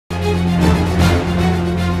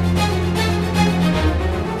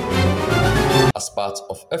As part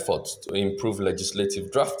of efforts to improve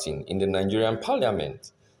legislative drafting in the Nigerian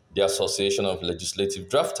Parliament, the Association of Legislative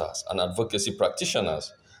Drafters and Advocacy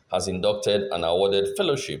Practitioners has inducted and awarded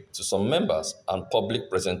fellowship to some members and public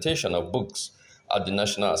presentation of books at the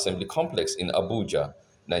National Assembly Complex in Abuja,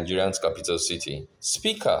 Nigeria's capital city.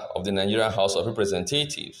 Speaker of the Nigerian House of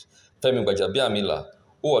Representatives, Femi Gbajabiamila,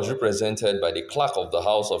 who was represented by the Clerk of the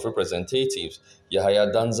House of Representatives,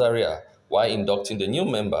 Yahaya Danzaria, while inducting the new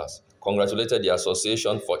members, congratulated the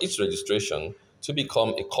association for its registration to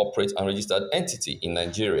become a corporate and registered entity in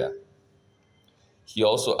Nigeria. He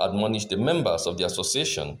also admonished the members of the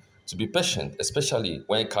association to be patient, especially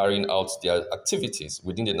when carrying out their activities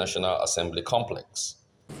within the National Assembly complex.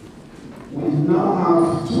 We now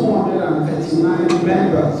have 239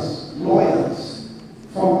 members, lawyers,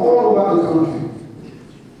 from all over the country.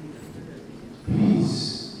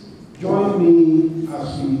 Please join me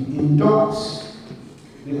as we induct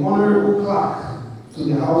the Honorable Clerk to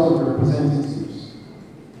the House of Representatives,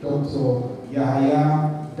 Dr.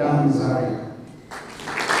 Yahaya Danzaria.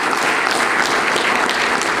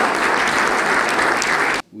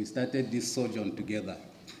 We started this sojourn together.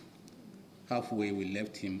 Halfway we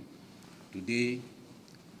left him. Today,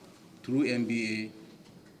 through MBA,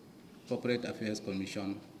 Corporate Affairs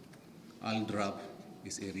Commission, Aldrap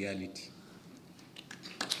is a reality.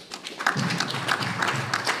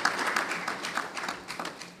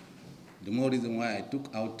 The more reason why I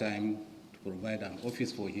took out time to provide an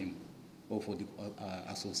office for him or for the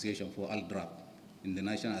association for Aldrap in the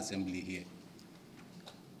National Assembly here.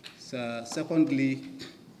 So, secondly,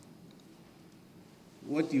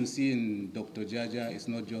 what you see in Dr. Jaja is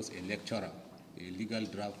not just a lecturer, a legal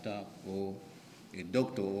drafter, or a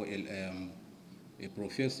doctor, or a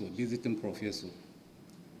professor, visiting professor.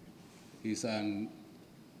 He's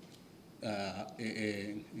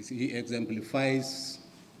he exemplifies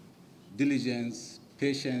diligence,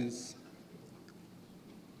 patience,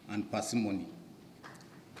 and parsimony.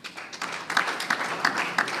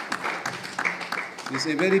 He's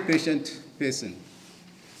a very patient person.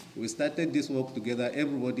 We started this work together,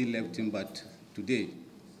 everybody left him, but today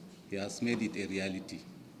he has made it a reality.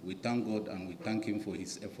 We thank God and we thank him for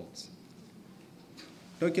his efforts.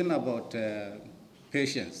 Talking about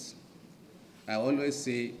patience, I always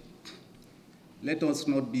say, let us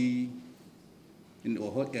not be in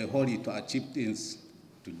a hurry to achieve things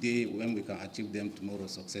today when we can achieve them tomorrow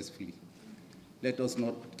successfully. Let us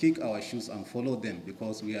not kick our shoes and follow them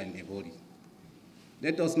because we are in a hurry.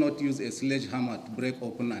 Let us not use a sledgehammer to break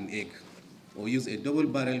open an egg or use a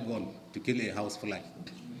double-barrel gun to kill a housefly.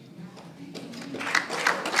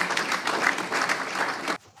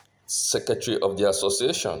 Secretary of the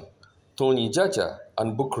association, Tony Jaja,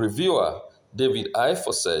 and book reviewer David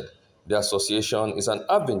Ifo said the association is an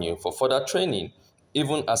avenue for further training,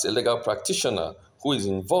 even as a legal practitioner who is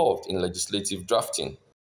involved in legislative drafting.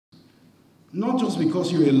 Not just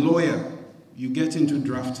because you're a lawyer, you get into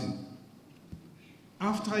drafting.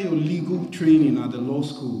 After your legal training at the law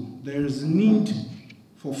school, there is a need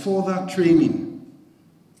for further training.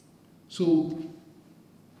 So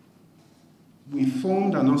we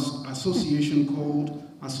formed an association called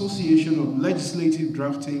Association of Legislative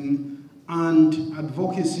Drafting and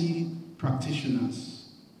Advocacy Practitioners.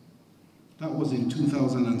 That was in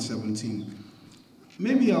 2017.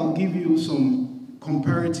 Maybe I'll give you some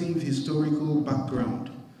comparative historical background.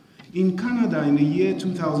 In Canada, in the year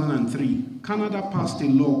 2003, Canada passed a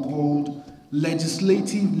law called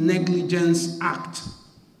Legislative Negligence Act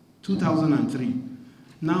 2003.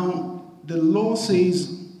 Now, the law says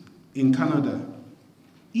in Canada,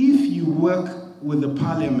 if you work with the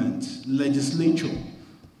parliament, legislature,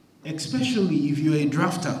 especially if you're a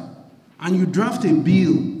drafter, and you draft a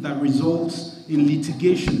bill that results in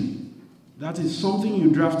litigation, that is something you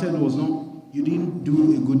drafted was not, you didn't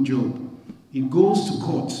do a good job. It goes to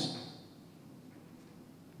court.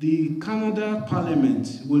 The Canada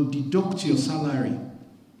Parliament will deduct your salary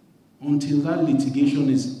until that litigation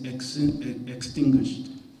is extinguished.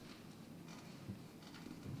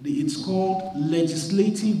 It's called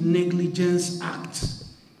Legislative Negligence Act.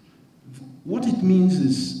 What it means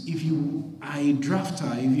is if you are a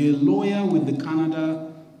drafter, if you're a lawyer with the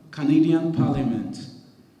Canadian Parliament,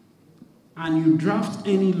 and you draft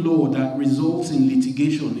any law that results in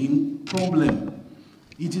litigation, in problem,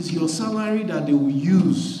 it is your salary that they will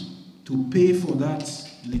use to pay for that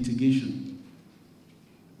litigation.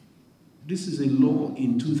 This is a law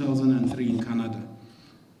in 2003 in Canada.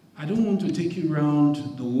 I don't want to take you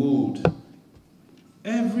around the world.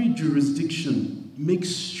 Every jurisdiction makes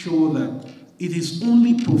sure that it is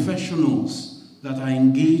only professionals that are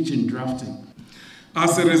engaged in drafting.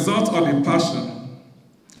 As a result of a passion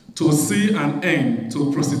to see an end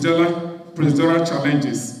to procedural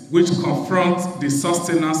challenges which confront the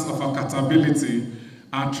sustenance of accountability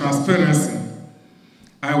and transparency.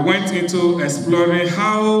 I went into exploring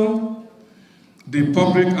how the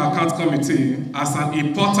Public Account Committee, as an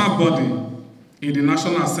important body in the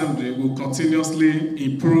National Assembly, will continuously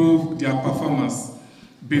improve their performance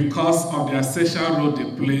because of the essential role they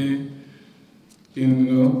play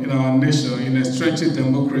in our nation in entrenching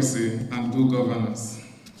democracy and good governance.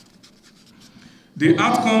 The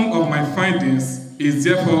outcome of my findings is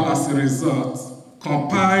therefore, as a result,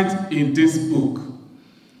 compiled in this book,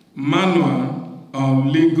 Manual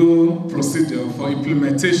on Legal Procedure for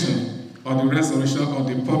Implementation of the Resolution of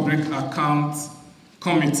the Public Account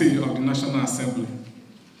Committee of the National Assembly.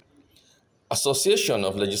 Association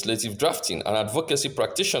of Legislative Drafting and Advocacy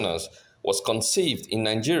Practitioners was conceived in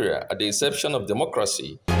Nigeria at the inception of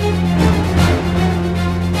democracy